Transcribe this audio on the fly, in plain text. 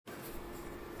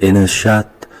in a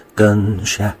shotgun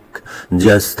shack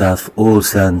just off Old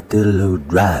Santillo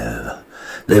Drive.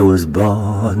 There was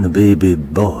born a baby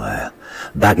boy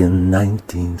back in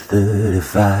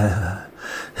 1935.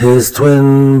 His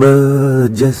twin brother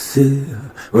Jesse,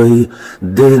 well, he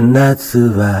did not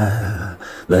survive,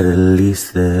 but at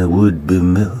least there would be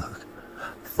milk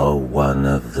for one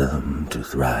of them to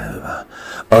thrive.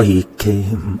 Oh, he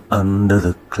came under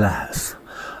the class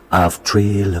of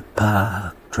trailer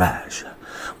park trash,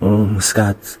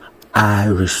 Scots,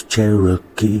 Irish,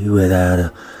 Cherokee, without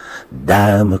a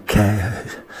dime of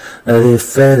cash. They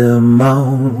fed him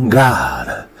on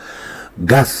God,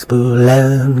 gospel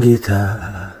and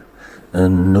guitar,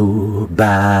 and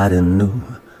nobody knew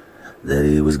that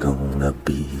he was gonna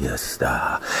be a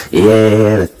star.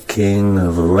 Yeah, the king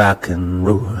of rock and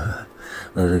roll,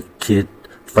 the kid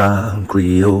from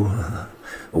Creole.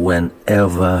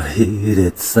 Whenever he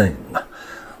did sing,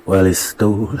 well, he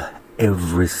stole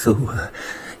every soul.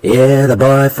 Yeah, the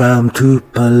boy from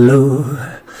Tupelo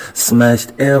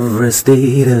smashed every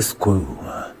status quo,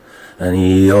 and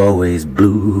he always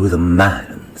blew the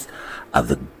minds of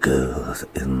the girls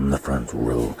in the front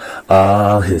row.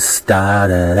 Oh, he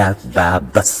started out by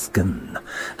busking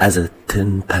as a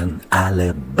Tin Pan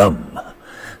Alley bum.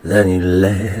 Then he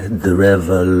led the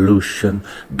revolution,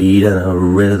 beating a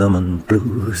rhythm and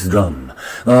blues drum.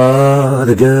 Oh,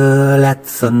 the girl at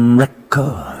Sun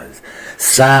Records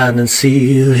signed and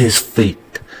sealed his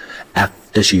fate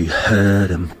after she heard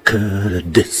him cut a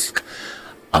disc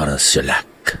on a shellac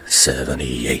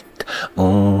 78.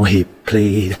 Oh, he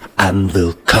played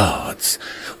anvil cards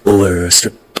over a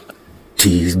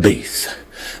strip-tease bass,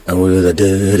 and with a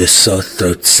dirty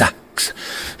sore-throat sax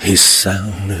he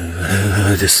sounded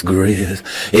a disgrace.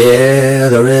 Yeah,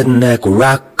 the redneck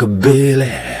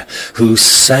rockabilly who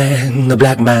sang the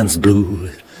black man's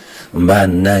blues. By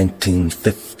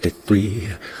 1953,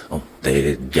 oh,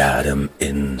 they got him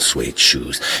in suede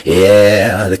shoes.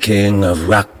 Yeah, the king of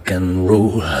rock and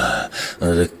roll,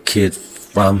 the kid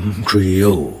from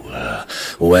Creole.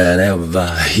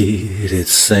 Whenever he did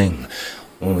sing,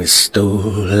 we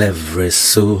stole every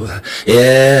soul.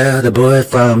 Yeah, the boy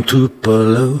from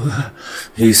Tupelo,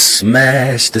 he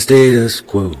smashed the status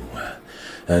quo,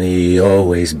 and he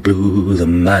always blew the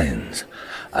minds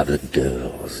of the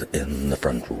girls in the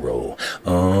front row.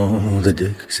 Oh, the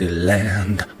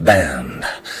Dixieland band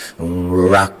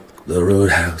rocked the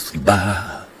Roadhouse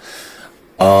bar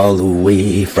all the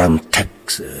way from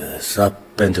Texas up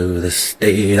into the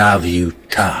state of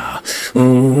Utah.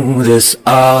 Ooh, this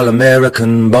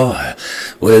all-American boy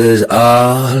with his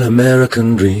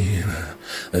all-American dream,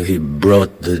 he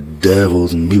brought the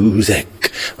devil's music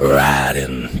right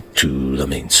into the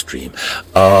mainstream.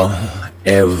 Oh,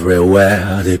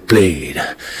 everywhere they played,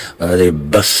 they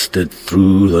busted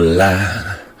through the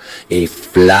line. A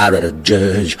Florida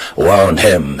judge warned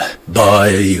him,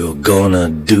 boy, you're gonna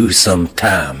do some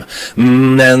time.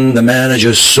 And the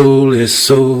manager sold his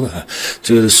soul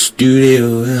to the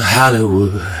studio in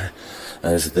Hollywood.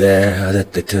 It's there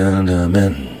that they turned him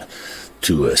in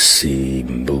to a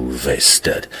C-movie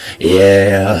stud.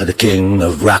 Yeah, the king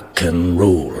of rock and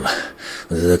roll,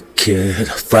 the kid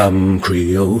from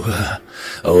Creole.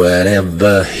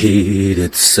 Whenever he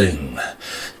did sing,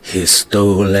 he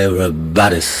stole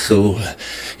everybody's soul.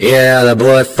 Yeah, the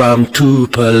boy from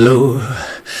Tupelo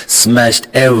smashed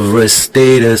every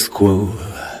status quo,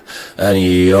 and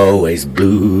he always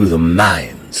blew the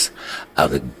minds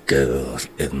of the girls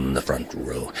in the front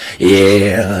row.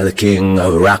 Yeah, the king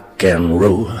of rock and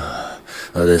roll,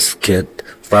 this kid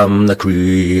from the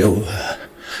Creole.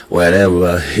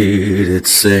 Whenever he did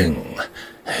sing,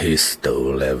 he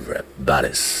stole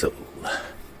everybody's soul.